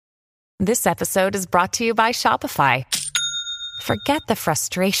This episode is brought to you by Shopify. Forget the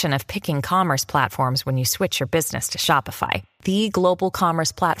frustration of picking commerce platforms when you switch your business to Shopify, the global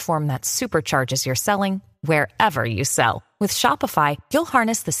commerce platform that supercharges your selling wherever you sell. With Shopify, you'll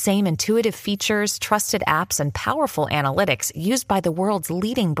harness the same intuitive features, trusted apps, and powerful analytics used by the world's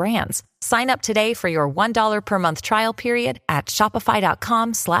leading brands. Sign up today for your $1 per month trial period at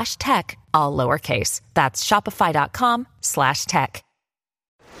shopify.com/tech, all lowercase. That's shopify.com/tech.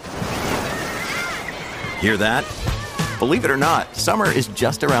 Hear that? Believe it or not, summer is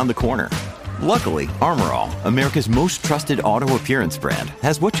just around the corner. Luckily, Armor All, America's most trusted auto appearance brand,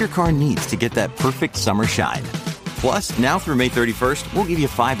 has what your car needs to get that perfect summer shine. Plus, now through May 31st, we'll give you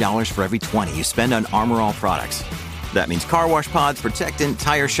 $5 for every $20 you spend on Armor All products. That means car wash pods, protectant,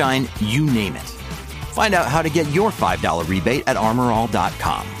 tire shine, you name it. Find out how to get your $5 rebate at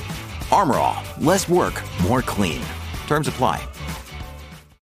armorall.com. Armor All, less work, more clean. Terms apply.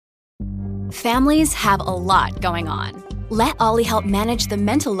 Families have a lot going on. Let Ollie help manage the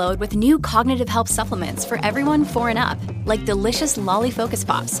mental load with new cognitive help supplements for everyone 4 and up, like delicious Lolly Focus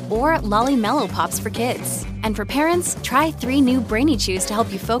Pops or Lolly Mellow Pops for kids. And for parents, try 3 new Brainy Chews to help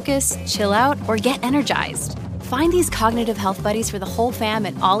you focus, chill out, or get energized. Find these cognitive health buddies for the whole fam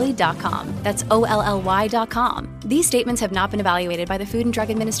at ollie.com. That's OLLY.com. These statements have not been evaluated by the Food and Drug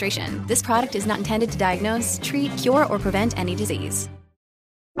Administration. This product is not intended to diagnose, treat, cure, or prevent any disease.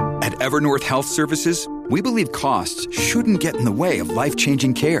 At Evernorth Health Services, we believe costs shouldn't get in the way of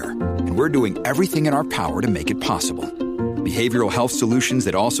life-changing care, and we're doing everything in our power to make it possible. Behavioral health solutions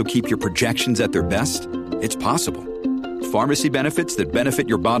that also keep your projections at their best? It's possible. Pharmacy benefits that benefit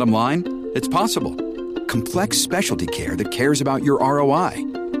your bottom line? It's possible. Complex specialty care that cares about your ROI?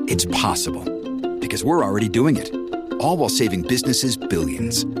 It's possible. Because we're already doing it. All while saving businesses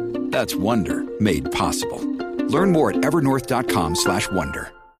billions. That's Wonder made possible. Learn more at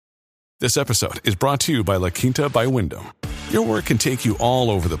evernorth.com/wonder. This episode is brought to you by La Quinta by Wyndham. Your work can take you all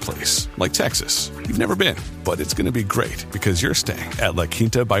over the place, like Texas. You've never been, but it's going to be great because you're staying at La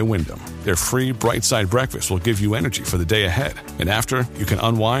Quinta by Wyndham. Their free Bright Side breakfast will give you energy for the day ahead. And after, you can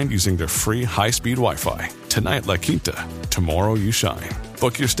unwind using their free high-speed Wi-Fi. Tonight, La Quinta. Tomorrow, you shine.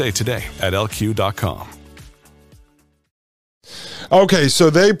 Book your stay today at lq.com. Okay, so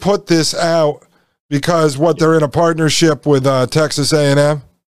they put this out because, they're in a partnership with Texas A&M?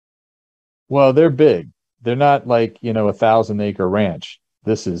 Well, they're big. They're not like, a 1,000-acre ranch.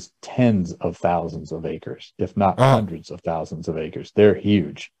 This is tens of thousands of acres, if not hundreds of thousands of acres. They're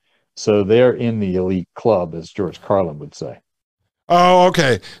huge. So they're in the elite club, as George Carlin would say. Oh,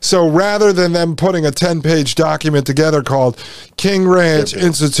 okay. So rather than them putting a 10-page document together called King Ranch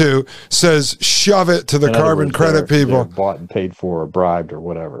Institute says shove it to the carbon credit people. They're bought and paid for or bribed or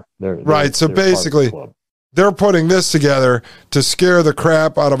whatever. Right. So basically, they're putting this together to scare the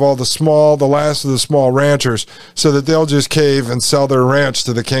crap out of the last of the small ranchers so that they'll just cave and sell their ranch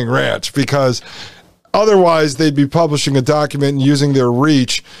to the King Ranch, because otherwise they'd be publishing a document and using their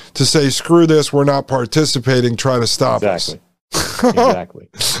reach to say, screw this, we're not participating, try to stop us. Exactly.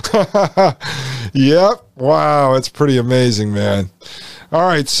 Yep. Wow. It's pretty amazing, man. All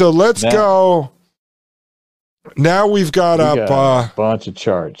right. So let's go. Now we've got a bunch of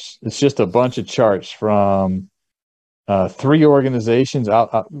charts. It's just a bunch of charts from 3 organizations.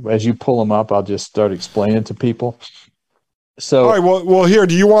 As you pull them up, I'll just start explaining to people. So, all right. Well, here,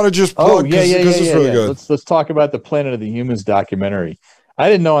 do you want to just plug? This is really good. Let's talk about the Planet of the Humans documentary. I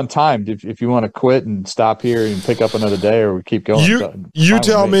didn't know on time if you want to quit and stop here and pick up another day, or we keep going. You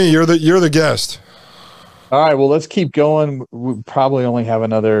tell me. You're the guest. All right. Well, let's keep going. We probably only have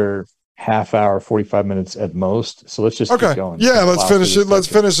another half hour, 45 minutes at most. So let's just keep going. Yeah, let's finish it. Let's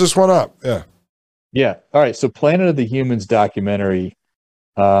finish this one up. Yeah. Yeah. All right. So Planet of the Humans documentary.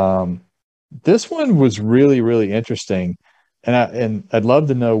 This one was really, really interesting. And I'd love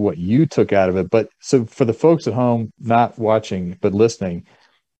to know what you took out of it. But so for the folks at home, not watching, but listening,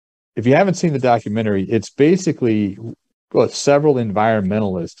 if you haven't seen the documentary, it's basically several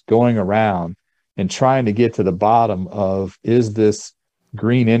environmentalists going around and trying to get to the bottom of, is this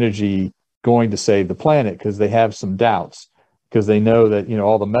green energy going to save the planet? Because they have some doubts, because they know that,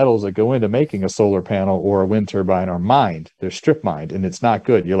 all the metals that go into making a solar panel or a wind turbine are mined. They're strip mined, and it's not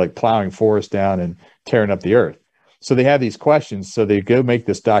good. You're like plowing forests down and tearing up the earth. So they have these questions. So they go make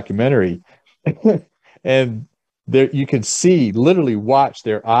this documentary and you can literally watch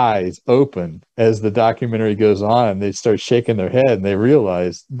their eyes open as the documentary goes on. They start shaking their head and they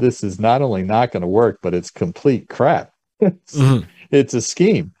realize this is not only not going to work, but it's complete crap. It's a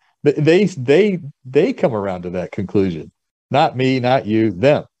scheme. They come around to that conclusion. Not me, not you,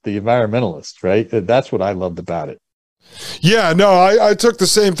 them, the environmentalists, right? That's what I loved about it. Yeah, no, I took the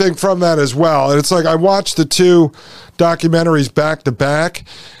same thing from that as well. And it's like I watched the two documentaries back to back,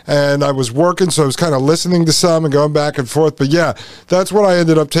 and I was working, so I was kind of listening to some and going back and forth. But yeah, that's what I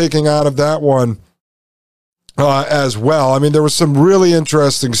ended up taking out of that one as well. I mean, there was some really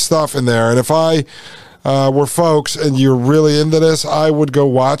interesting stuff in there. And if I were folks and you're really into this, I would go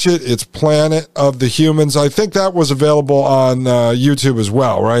watch it. It's Planet of the Humans. I think that was available on YouTube as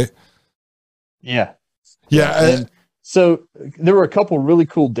well, right? Yeah. Yeah. And so there were a couple really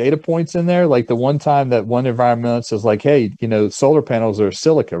cool data points in there. Like the one time that one environmentalist was like, hey, solar panels are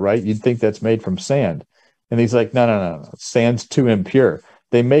silica, right? You'd think that's made from sand. And he's like, no. Sand's too impure.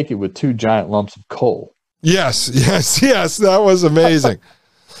 They make it with 2 giant lumps of coal. Yes. That was amazing.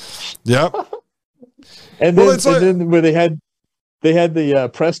 Yep. And then where they had the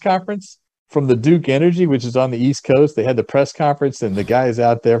press conference from the Duke Energy, which is on the East Coast. They had the press conference, and the guy's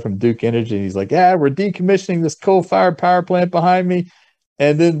out there from Duke Energy, and he's like, yeah, we're decommissioning this coal-fired power plant behind me.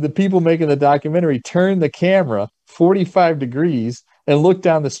 And then the people making the documentary turn the camera 45 degrees and look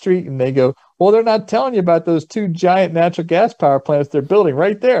down the street, and they go, well, they're not telling you about those 2 giant natural gas power plants they're building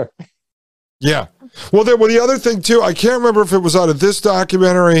right there. Yeah. Well, the other thing, too, I can't remember if it was out of this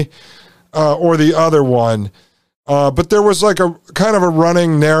documentary or the other one, but there was like a kind of a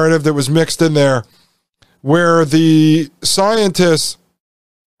running narrative that was mixed in there where the scientists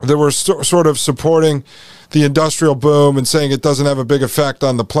that were sort of supporting the industrial boom and saying it doesn't have a big effect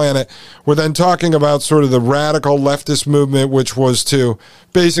on the planet were then talking about sort of the radical leftist movement, which was to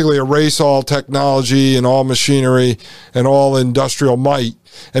basically erase all technology and all machinery and all industrial might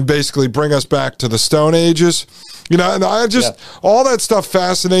and basically bring us back to the Stone Ages. And I just, all that stuff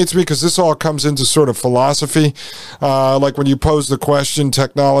fascinates me because this all comes into sort of philosophy. Like when you pose the question,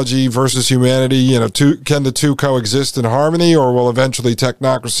 technology versus humanity, can the two coexist in harmony, or will eventually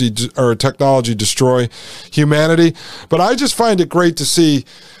technocracy or technology destroy humanity? But I just find it great to see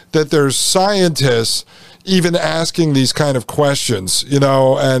that there's scientists even asking these kind of questions,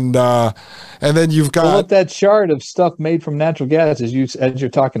 and then you've got... Pull up that chart of stuff made from natural gas as you're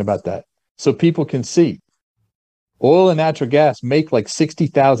talking about that, so people can see. Oil and natural gas make like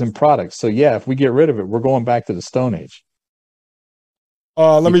 60,000 products. So yeah, if we get rid of it, we're going back to the Stone Age.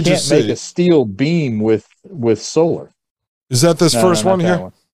 Let me just see. You can't make a steel beam with solar. Is that this first one here?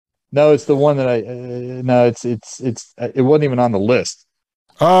 One. No, it's the one that it wasn't even on the list.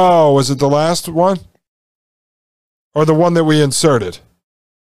 Oh, was it the last one? Or the one that we inserted?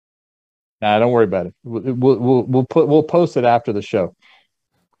 Nah, don't worry about it. We'll post it after the show.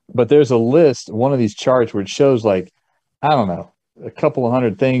 But there's a list, one of these charts where it shows like, I don't know, a couple of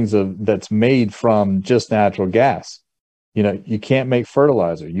hundred things that's made from just natural gas. You can't make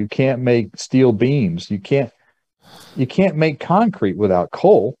fertilizer. You can't make steel beams. You can't make concrete without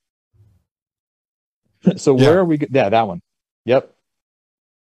coal. So where are we? Yeah, that one. Yep.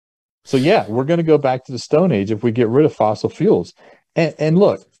 So yeah, we're going to go back to the Stone Age if we get rid of fossil fuels. And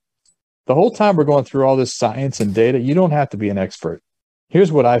look, the whole time we're going through all this science and data, you don't have to be an expert.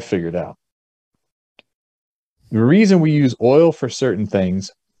 Here's what I figured out. The reason we use oil for certain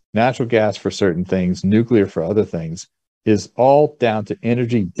things, natural gas for certain things, nuclear for other things, is all down to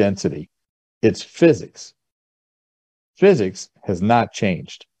energy density. It's physics. Physics has not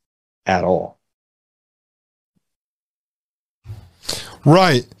changed at all.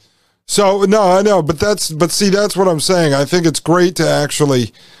 Right. So, no, I know, but see, that's what I'm saying. I think it's great to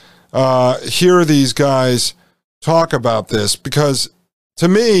actually hear these guys talk about this because to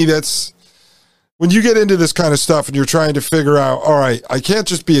me, that's when you get into this kind of stuff and you're trying to figure out, all right, I can't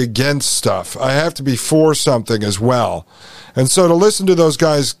just be against stuff. I have to be for something as well. And so to listen to those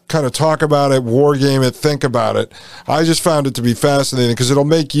guys kind of talk about it, war game it, think about it, I just found it to be fascinating because it'll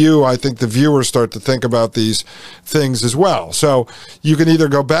make you, I think, the viewer start to think about these things as well. So you can either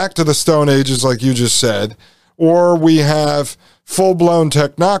go back to the Stone Ages, like you just said, or we have full-blown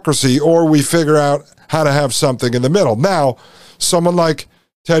technocracy, or we figure out how to have something in the middle. Now, someone like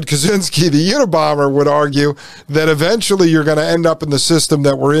Ted Kaczynski, the Unabomber, would argue that eventually you're going to end up in the system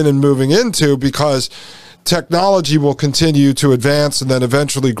that we're in and moving into because technology will continue to advance and then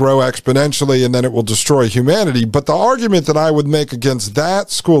eventually grow exponentially, and then it will destroy humanity. But the argument that I would make against that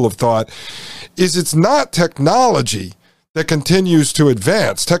school of thought is it's not technology that continues to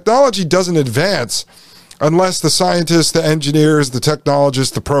advance. Technology doesn't advance unless the scientists, the engineers, the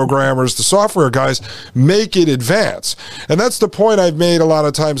technologists, the programmers, the software guys make it advance. And that's the point I've made a lot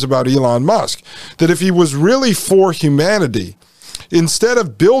of times about Elon Musk, that if he was really for humanity, instead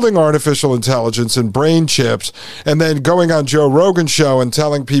of building artificial intelligence and brain chips and then going on Joe Rogan's show and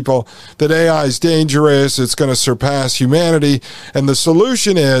telling people that AI is dangerous, it's going to surpass humanity, and the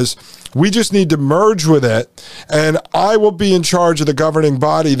solution is we just need to merge with it, and I will be in charge of the governing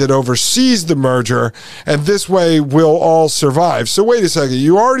body that oversees the merger, and this way we'll all survive. So wait a second,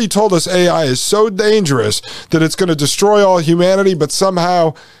 you already told us AI is so dangerous that it's going to destroy all humanity, but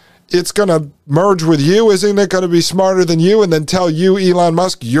somehow it's going to merge with you. Isn't it going to be smarter than you and then tell you, Elon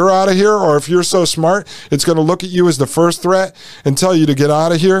Musk, you're out of here? Or if you're so smart, it's going to look at you as the first threat and tell you to get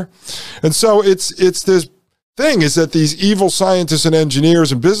out of here. And so it's this thing is that these evil scientists and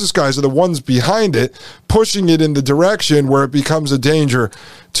engineers and business guys are the ones behind it, pushing it in the direction where it becomes a danger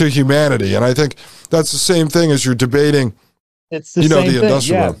to humanity. And I think that's the same thing as you're debating, it's the same thing.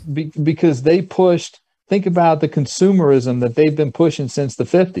 Industrial. Yeah, because they pushed, think about the consumerism that they've been pushing since the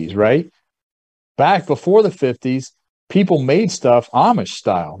 50s, right? Back before the 50s, people made stuff Amish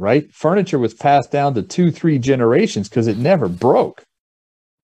style, right? Furniture was passed down to 2-3 generations because it never broke.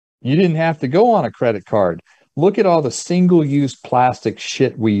 You didn't have to go on a credit card. Look at all the single-use plastic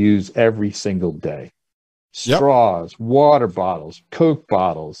shit we use every single day. Straws, water bottles, Coke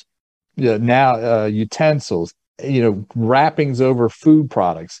bottles, now utensils, wrappings over food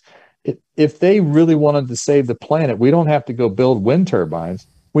products. If they really wanted to save the planet, we don't have to go build wind turbines.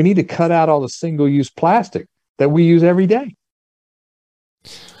 We need to cut out all the single-use plastic that we use every day.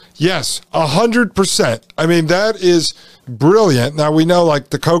 Yes, 100%. I mean, that is brilliant. Now, we know like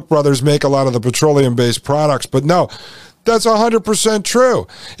the Koch brothers make a lot of the petroleum-based products, but no, that's 100% true.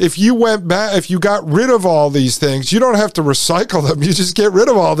 If you went back, if you got rid of all these things, you don't have to recycle them. You just get rid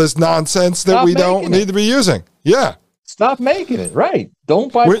of all this nonsense that we don't need to be using. Yeah. Stop making it, right?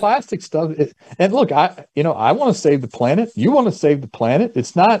 Don't buy plastic stuff. And look, I want to save the planet. You want to save the planet.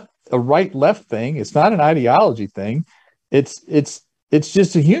 It's not a right-left thing. It's not an ideology thing. It's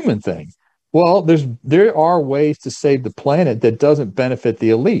just a human thing. Well, there are ways to save the planet that doesn't benefit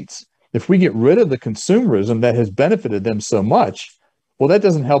the elites. If we get rid of the consumerism that has benefited them so much, well, that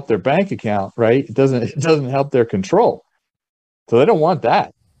doesn't help their bank account, right? It doesn't help their control. So they don't want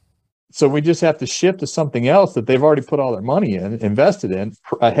that. So we just have to shift to something else that they've already put all their money in, invested in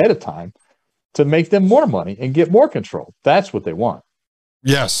ahead of time to make them more money and get more control. That's what they want.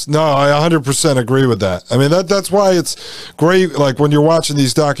 Yes. No, I 100% agree with that. I mean, that's why it's great, like, when you're watching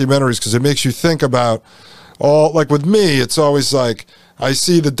these documentaries, because it makes you think about all, like, with me, it's always like, I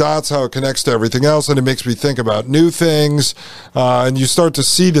see the dots, how it connects to everything else, and it makes me think about new things, and you start to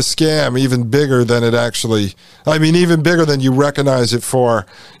see the scam even bigger than it actually, I mean, even bigger than you recognize it for.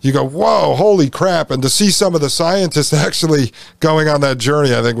 You go, whoa, holy crap, and to see some of the scientists actually going on that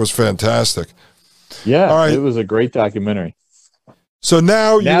journey, I think was fantastic. Yeah, all right. It was a great documentary. So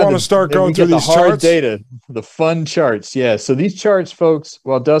now you want to start going through these hard charts? Data, the fun charts. Yeah. So these charts, folks,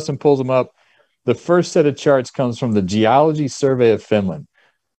 while Dustin pulls them up, the first set of charts comes from the Geology Survey of Finland.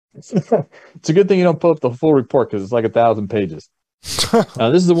 It's a good thing you don't pull up the full report because it's like 1,000 pages. This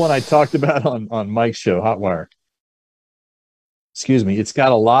is the one I talked about on Mike's show, Hotwire. Excuse me. It's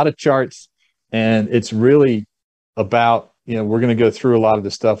got a lot of charts, and it's really about, we're going to go through a lot of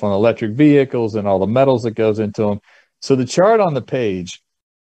the stuff on electric vehicles and all the metals that goes into them. So the chart on the page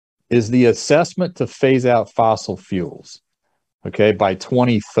is the assessment to phase out fossil fuels, okay, by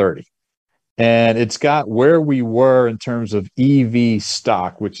 2030. And it's got where we were in terms of EV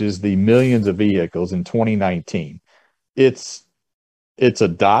stock, which is the millions of vehicles in 2019. It's a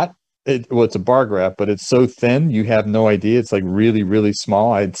dot. It's a bar graph, but it's so thin, you have no idea. It's like really, really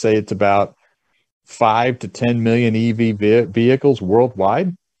small. I'd say it's about 5 to 10 million EV vehicles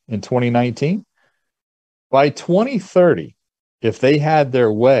worldwide in 2019. By 2030, if they had their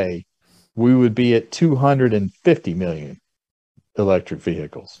way, we would be at 250 million electric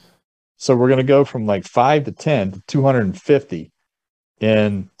vehicles. So we're going to go from like 5 to 10 to 250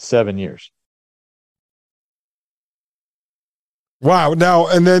 in 7 years. Wow. Now,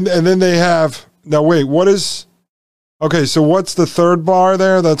 and then they have, now wait, okay, so what's the third bar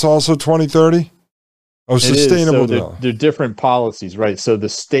there? That's also 2030? Oh, sustainable. So they're different policies, right? So the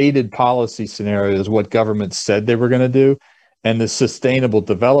stated policy scenario is what government said they were going to do, and the sustainable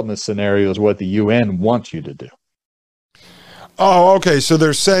development scenario is what the UN wants you to do. Oh, okay. So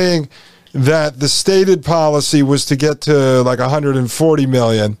they're saying that the stated policy was to get to like 140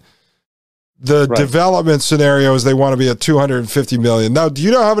 million. The development scenario is they want to be at 250 million. Now, do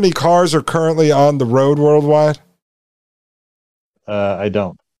you know how many cars are currently on the road worldwide? I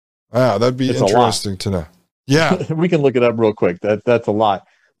don't. Wow, that'd be interesting to know. Yeah. We can look it up real quick. That's a lot.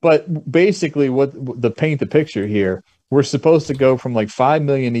 But basically, paint the picture here, we're supposed to go from like 5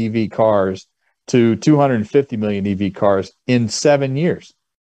 million EV cars to 250 million EV cars in 7 years.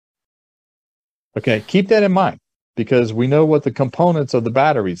 Okay, keep that in mind, because we know what the components of the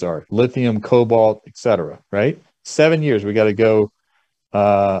batteries are: lithium, cobalt, etc. Right? 7 years. We got to go.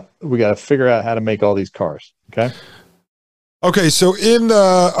 We got to figure out how to make all these cars. Okay. Okay, so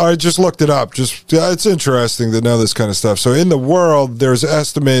I just looked it up. It's interesting to know this kind of stuff. So in the world, there's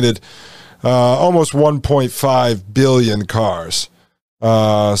estimated almost 1.5 billion cars.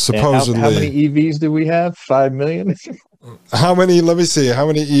 Supposedly, how many EVs do we have? 5 million. How many? Let me see. How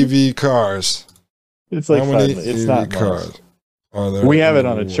many EV cars? It's like how 5 many million. It's EV not cars are there. We have it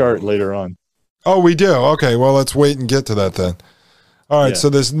on a chart later on. Oh, we do. Okay, well, let's wait and get to that then. All right. So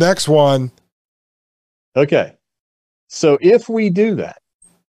this next one. Okay. So if we do that,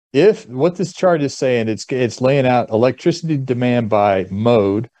 if what this chart is saying, it's laying out electricity demand by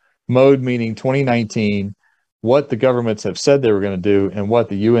mode meaning 2019, what the governments have said they were going to do, and what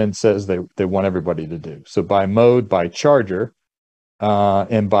the UN says they want everybody to do. So by mode, by charger,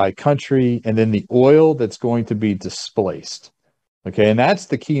 and by country, and then the oil that's going to be displaced. Okay, and that's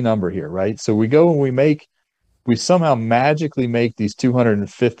the key number here, right? So we go and we somehow magically make these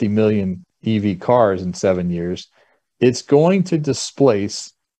 250 million EV cars in 7 years. It's going to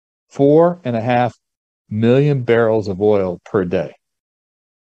displace 4.5 million barrels of oil per day.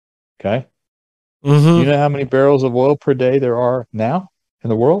 Okay. Mm-hmm. Do you know how many barrels of oil per day there are now in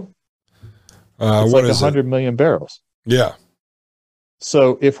the world? It's like 100 million barrels. Yeah.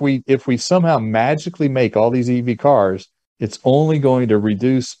 So if we somehow magically make all these EV cars, it's only going to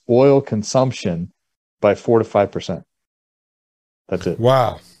reduce oil consumption by 4 to 5%. That's it.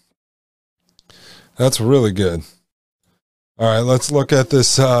 Wow. That's really good. All right, let's look at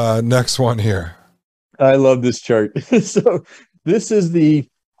this next one here. I love this chart. So this is the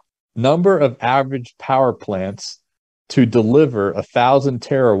number of average power plants to deliver 1,000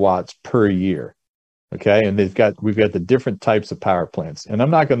 terawatts per year. Okay, and we've got the different types of power plants, and I'm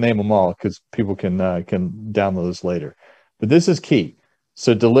not going to name them all because people can download this later. But this is key.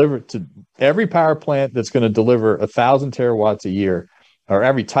 So deliver to every power plant that's going to deliver 1,000 terawatts a year, or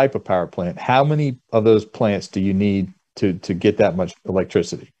every type of power plant. How many of those plants do you need to get that much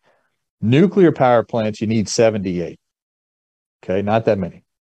electricity? Nuclear power plants, you need 78. Okay, not that many.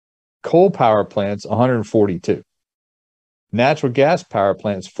 Coal power plants, 142. Natural gas power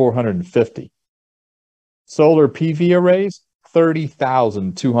plants, 450. Solar PV arrays,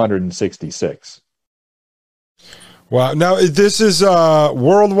 30,266. Wow. Now, this is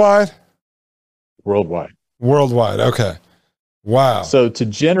worldwide? Worldwide. Worldwide. Okay. Wow. So to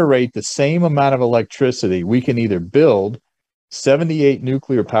generate the same amount of electricity, we can either build 78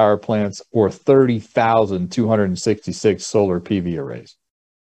 nuclear power plants or 30,266 solar PV arrays.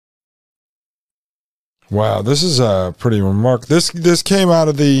 Wow, this is pretty remarkable. This came out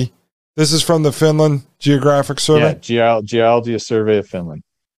of this is from the Finland Geographic Survey? Yeah, Geology Survey of Finland.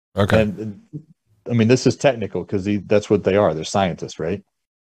 Okay. And I mean, this is technical because that's what they are. They're scientists, right?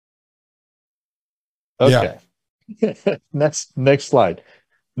 Okay. Yeah. Next slide.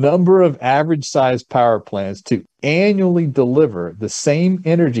 Number of average size power plants to annually deliver the same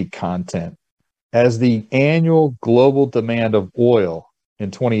energy content as the annual global demand of oil in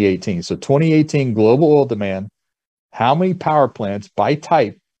 2018. So 2018 global oil demand, how many power plants by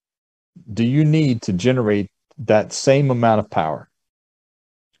type do you need to generate that same amount of power?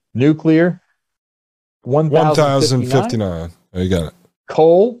 Nuclear, 1,059. You got it.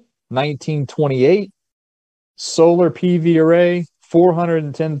 Coal, 1928. Solar PV array,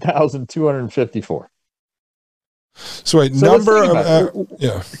 410,254. So wait, number of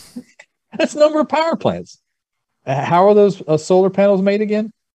yeah. That's number of power plants. How are those solar panels made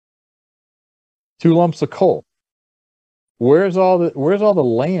again? 2 lumps of coal. Where's all the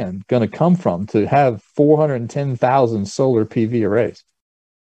land going to come from to have 410,000 solar PV arrays?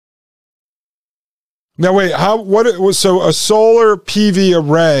 Now wait, so a solar PV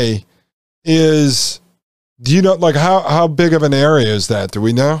array is, do you know, like how big of an area is that? Do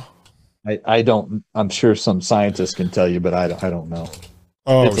we know? I don't. I'm sure some scientists can tell you, but I don't know.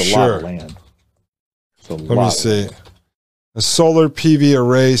 Oh, it's a lot of land. Let me see. A solar PV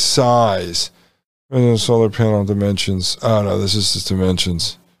array size. Solar panel dimensions. Oh no, this is just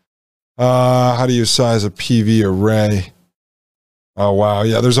dimensions. How do you size a PV array? Oh wow,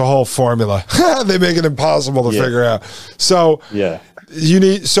 yeah. There's a whole formula. They make it impossible to figure out. So yeah. You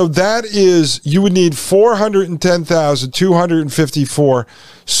would need 410,254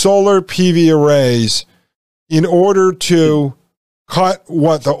 solar PV arrays in order to cut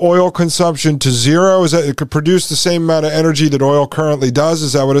the oil consumption to zero. Is that it could produce the same amount of energy that oil currently does?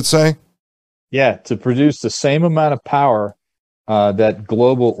 Is that what it's saying? Yeah, to produce the same amount of power that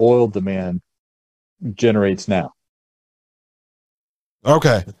global oil demand generates now.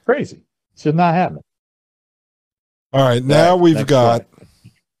 Okay. It's crazy. It should not happen. All right. Now we've got.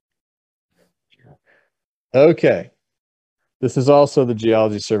 Okay. This is also the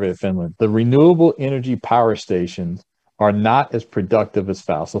Geology Survey of Finland. The renewable energy power stations are not as productive as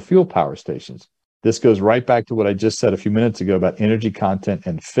fossil fuel power stations. This goes right back to what I just said a few minutes ago about energy content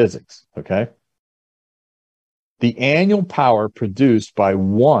and physics, okay? The annual power produced by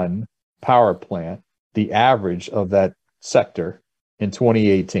one power plant, the average of that sector in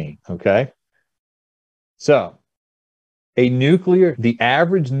 2018, okay? So, the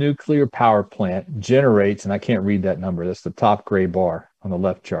average nuclear power plant generates, and I can't read that number, that's the top gray bar on the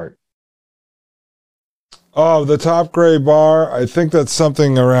left chart. Oh, the top gray bar, I think that's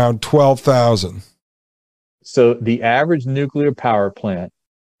something around 12,000. So the average nuclear power plant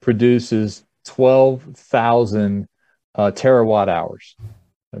produces 12,000 terawatt hours.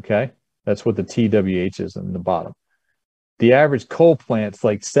 Okay? That's what the TWH is in the bottom. The average coal plant's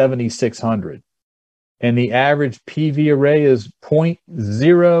like 7,600. And the average PV array is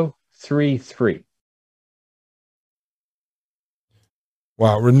 0.033.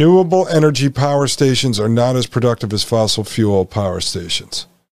 Wow. Renewable energy power stations are not as productive as fossil fuel power stations.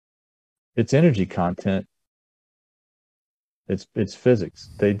 It's energy content. It's physics.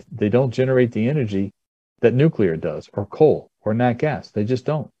 They don't generate the energy that nuclear does, or coal, or nat gas. They just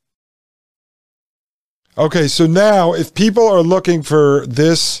don't. Okay, so now if people are looking for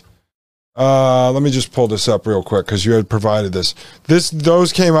this, let me just pull this up real quick because you had provided this.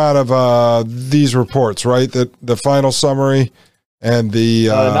 Those came out of these reports, right? The final summary and the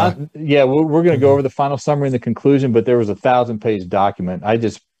we're going to go over the final summary and the conclusion, but there was a 1,000-page document. I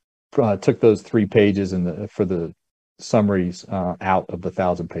just took those 3 pages for the summaries out of the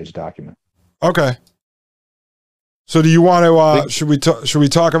 1,000-page document. Okay. So do you want to should we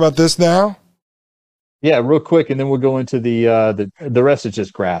talk about this now? Yeah, real quick, and then we'll go into the rest is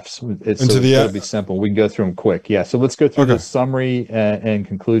just graphs. It'll be simple. We can go through them quick. Yeah, so let's go through the summary and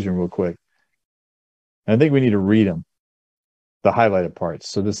conclusion real quick. I think we need to read them, the highlighted parts.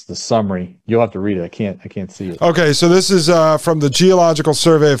 So this is the summary. You'll have to read it. I can't see it. Okay, so this is from the Geological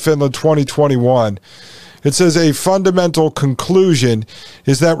Survey of Finland 2021. It says a fundamental conclusion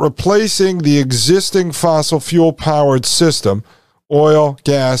is that replacing the existing fossil fuel-powered system, oil,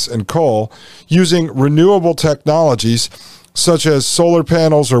 gas, and coal, using renewable technologies such as solar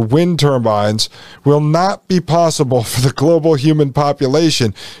panels or wind turbines will not be possible for the global human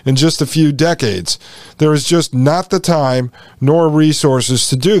population in just a few decades. There is just not the time nor resources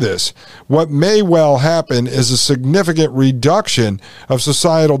to do this. What may well happen is a significant reduction of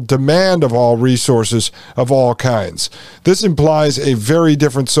societal demand of all resources of all kinds. This implies a very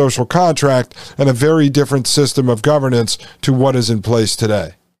different social contract and a very different system of governance to what is in place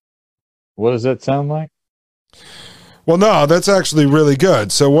today. What does that sound like? Well, no, that's actually really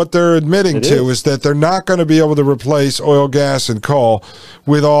good. So what they're admitting is that they're not going to be able to replace oil, gas, and coal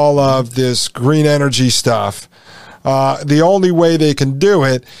with all of this green energy stuff. The only way they can do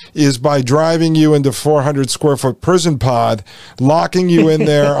it is by driving you into 400-square-foot prison pod, locking you in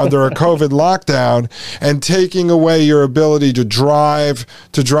there under a COVID lockdown, and taking away your ability to drive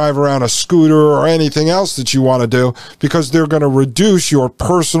around a scooter or anything else that you want to do, because they're going to reduce your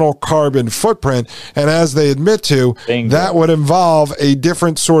personal carbon footprint. And as they admit to, that would involve a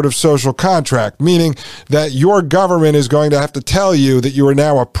different sort of social contract, meaning that your government is going to have to tell you that you are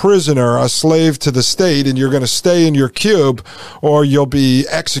now a prisoner, a slave to the state, and you're going to stay in your cube or you'll be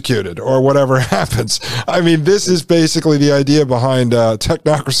executed or whatever happens. I mean, this is basically the idea behind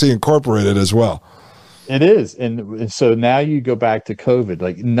Technocracy Incorporated as well. It is. And so now you go back to COVID.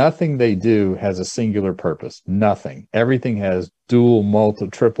 Like, nothing they do has a singular purpose. Nothing. Everything has dual, multiple,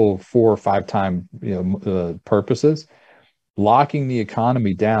 triple, 4 or 5 time purposes. Locking the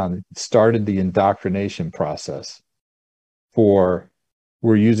economy down started the indoctrination process for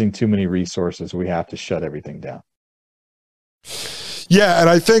we're using too many resources. We have to shut everything down. Yeah, and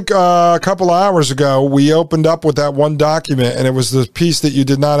I think a couple of hours ago, we opened up with that one document, and it was the piece that you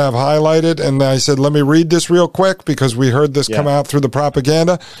did not have highlighted, and I said, let me read this real quick, because we heard this come out through the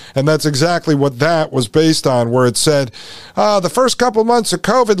propaganda, and that's exactly what that was based on, where it said, the first couple of months of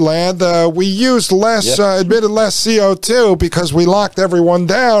COVID land, we used emitted less CO2 because we locked everyone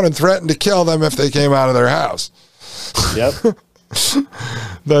down and threatened to kill them if they came out of their house. Yep.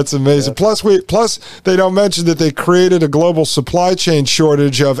 That's amazing. Yeah. Plus they don't mention that they created a global supply chain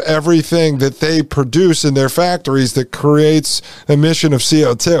shortage of everything that they produce in their factories that creates emission of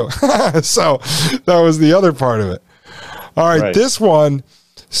CO2. So that was the other part of it. All right. This one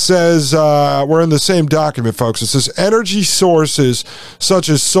says, we're in the same document, folks. It says energy sources such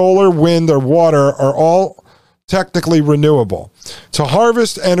as solar, wind, or water are all technically renewable. To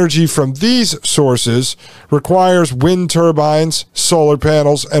harvest energy from these sources requires wind turbines, solar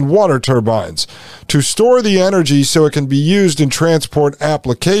panels, and water turbines. To store the energy so it can be used in transport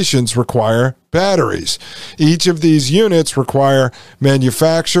applications require batteries. Each of these units require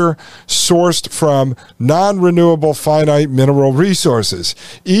manufacture sourced from non-renewable finite mineral resources.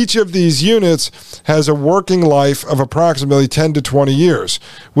 Each of these units has a working life of approximately 10 to 20 years,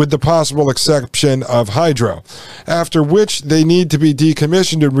 with the possible exception of hydro, after which they need to be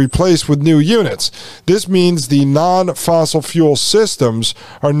decommissioned and replaced with new units. This means the non-fossil fuel systems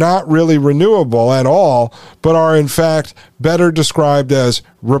are not really renewable at all, but are in fact better described as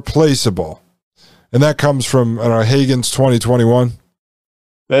replaceable. And that comes from Hagen's 2021.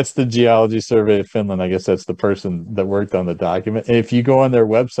 That's the Geology Survey of Finland. I guess that's the person that worked on the document. And if you go on their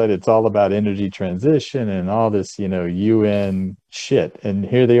website, it's all about energy transition and all this, UN shit. And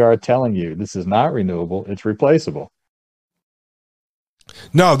here they are telling you this is not renewable, it's replaceable.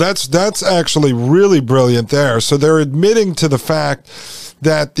 No, that's actually really brilliant there. So they're admitting to the fact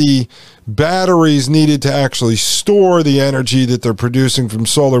that the batteries needed to actually store the energy that they're producing from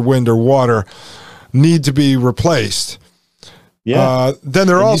solar, wind, or water need to be replaced. Yeah. Then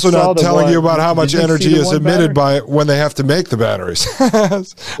they're also not telling you about how much energy is emitted by when they have to make the batteries.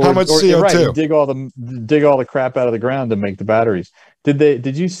 How much CO2? Right, you dig all the crap out of the ground to make the batteries.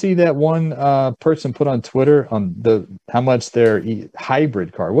 Did you see that one person put on Twitter on how much their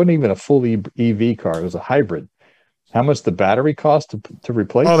hybrid car? It wasn't even a full EV car. It was a hybrid. How much the battery cost to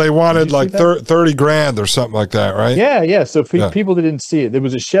replace? Oh, they wanted like 30 grand or something like that, right? Yeah. So people that didn't see it, there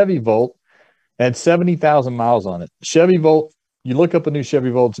was a Chevy Volt, had 70,000 miles on it. Chevy Volt, you look up a new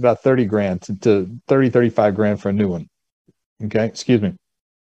Chevy Volt, it's about 30 grand to 35 grand for a new one. Okay, excuse me.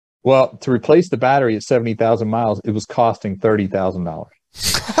 Well, to replace the battery at 70,000 miles, it was costing $30,000.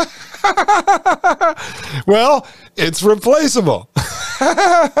 Well, it's replaceable.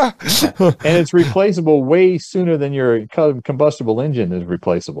 And it's replaceable way sooner than your combustible engine is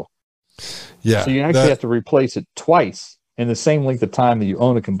replaceable. Yeah. So you actually have to replace it twice in the same length of time that you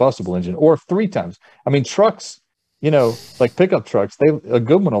own a combustible engine, or 3 times. I mean, trucks, like pickup trucks, a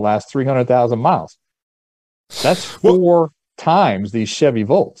good one will last 300,000 miles. That's 4 times these Chevy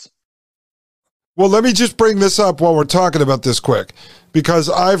Volts. Well, let me just bring this up while we're talking about this quick, because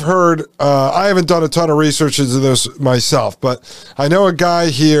I've heard, I haven't done a ton of research into this myself, but I know a guy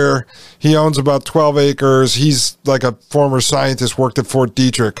here, he owns about 12 acres. He's like a former scientist, worked at Fort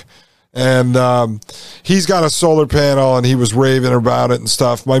Detrick, and he's got a solar panel, and he was raving about it and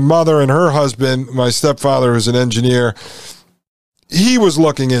stuff. My mother and her husband, my stepfather, who's an engineer, he was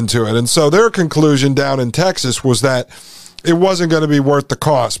looking into it. And so their conclusion down in Texas was that it wasn't going to be worth the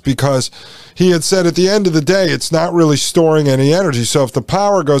cost, because he had said at the end of the day, it's not really storing any energy. So if the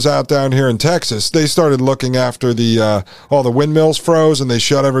power goes out down here in Texas, they started looking after all the windmills froze and they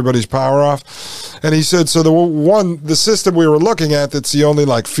shut everybody's power off. And he said, so the system we were looking at, that's the only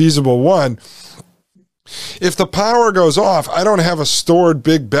like feasible one, if the power goes off, I don't have a stored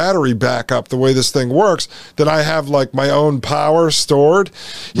big battery backup the way this thing works, that I have like my own power stored.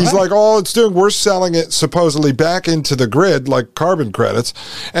 He's like, all it's doing, we're selling it supposedly back into the grid, like carbon credits,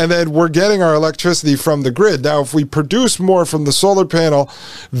 and then we're getting our electricity from the grid. Now, if we produce more from the solar panel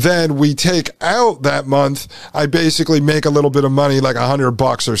than we take out that month, I basically make a little bit of money, like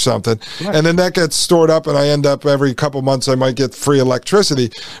 $100 or something. Right. And then that gets stored up, and I end up every couple months I might get free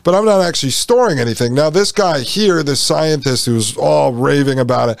electricity, but I'm not actually storing anything. Now, this guy here, this scientist who's all raving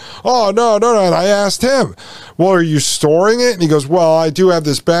about it, oh, no. And I asked him, well, are you storing it? And he goes, well, I do have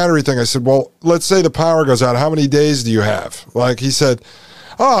this battery thing. I said, well, let's say the power goes out. How many days do you have? Like, he said,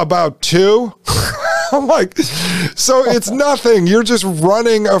 oh, about 2. I'm like, so it's nothing. You're just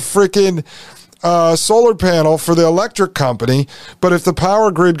running a freaking solar panel for the electric company. But if the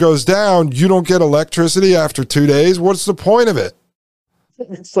power grid goes down, you don't get electricity after 2 days. What's the point of it?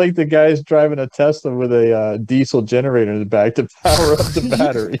 It's like the guy's driving a Tesla with a diesel generator in the back to power up the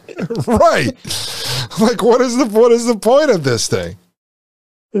battery. Right. Like, what is the point of this thing?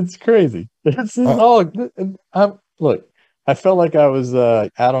 It's crazy. It's all. Look, I felt like I was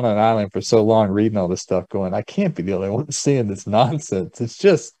out on an island for so long reading all this stuff going, I can't be the only one seeing this nonsense. It's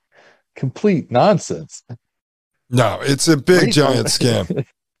just complete nonsense. No, it's a big, giant scam.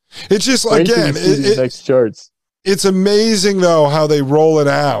 It's just, again, next charts. It's amazing, though, how they roll it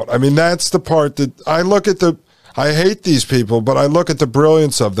out. I mean, that's the part that I look at I hate these people, but I look at the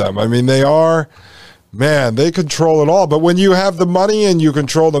brilliance of them. I mean, they control it all. But when you have the money and you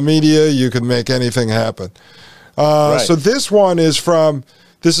control the media, you can make anything happen. Right. So this one is from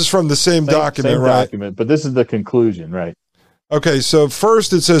This is from the same document, same right? Document, but this is the conclusion, right? Okay, so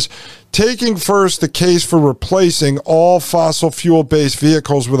first it says, taking first the case for replacing all fossil fuel-based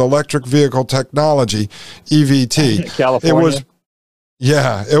vehicles with electric vehicle technology, EVT. California.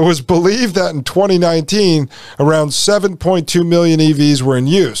 It was believed that in 2019, around 7.2 million EVs were in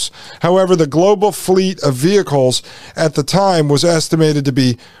use. However, the global fleet of vehicles at the time was estimated to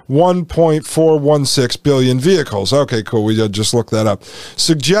be 1.416 billion vehicles. Okay, cool. We just looked that up.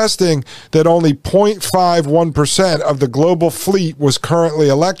 Suggesting that only 0.51% of the global fleet was currently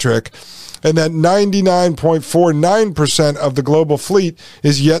electric, and that 99.49% of the global fleet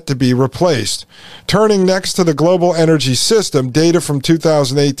is yet to be replaced. Turning next to the global energy system, data from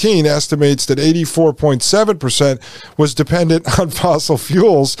 2018 estimates that 84.7% was dependent on fossil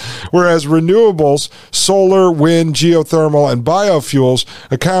fuels, whereas renewables, solar, wind, geothermal, and biofuels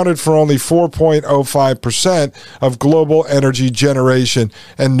accounted for only 4.05% of global energy generation,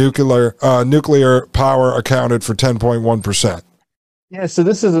 and nuclear power accounted for 10.1%. Yeah, so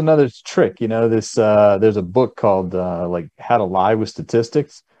this is another trick. This there's a book called like How to Lie with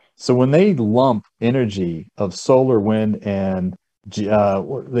Statistics. So when they lump energy of solar, wind, and they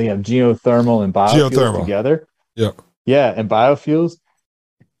have geothermal and biofuels together. Yeah, and biofuels.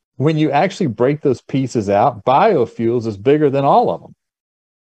 When you actually break those pieces out, biofuels is bigger than all of them.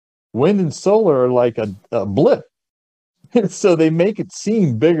 Wind and solar are like a blip. So they make it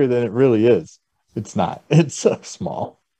seem bigger than it really is. It's not. It's so small.